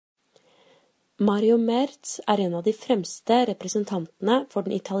Merz en av de fremste representantene for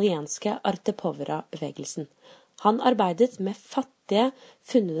den italienske arte povera-bevegelsen. Han arbeidet med fattige,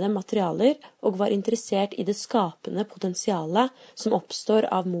 funne materialer og var interessert i det skapende potensialet som oppstår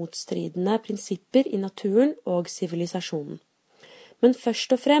av motstridene prinsipper i naturen og sivilisasjonen. Men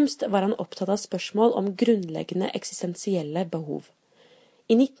først og fremst var han opptatt av spørsmål om grunnleggende eksistensielle behov.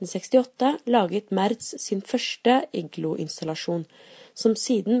 I 1968 laget Merz sin første iglo-installasjon, som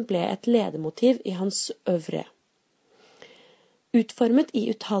siden ble et ledemotiv i hans øvre. Utformet i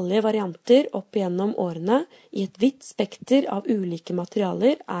utallige varianter opp gjennom årene i et vidt spekter av ulike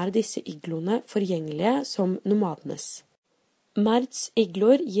materialer disse igloene forgjengelige som nomadenes. Merz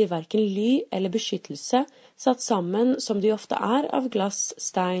igloer gir hverken ly eller beskyttelse, satt sammen som de ofte av glass,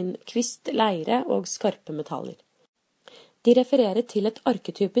 stein, kvist, leire og skarpe metaller. De refererer til et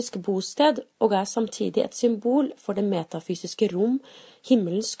arketypisk bosted og samtidig et symbol for det metafysiske rom,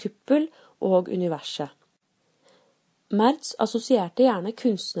 himmelens kuppel og universet. Merz assosierte gjerne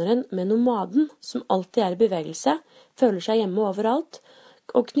kunstneren med nomaden, som alltid i bevegelse, føler seg hjemme overalt,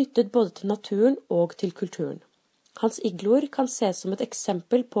 og knyttet både til naturen og til kulturen. Hans igloer kan ses som et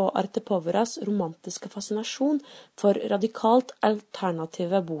eksempel på arte poveras romantiske fascinasjon for radikalt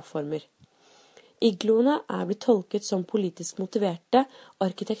alternative boformer. Igloene blitt tolket som politisk motiverte,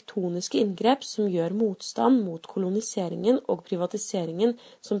 arkitektoniske inngrep som gjør motstand mot koloniseringen og privatiseringen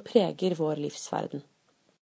som preger vår livsverden.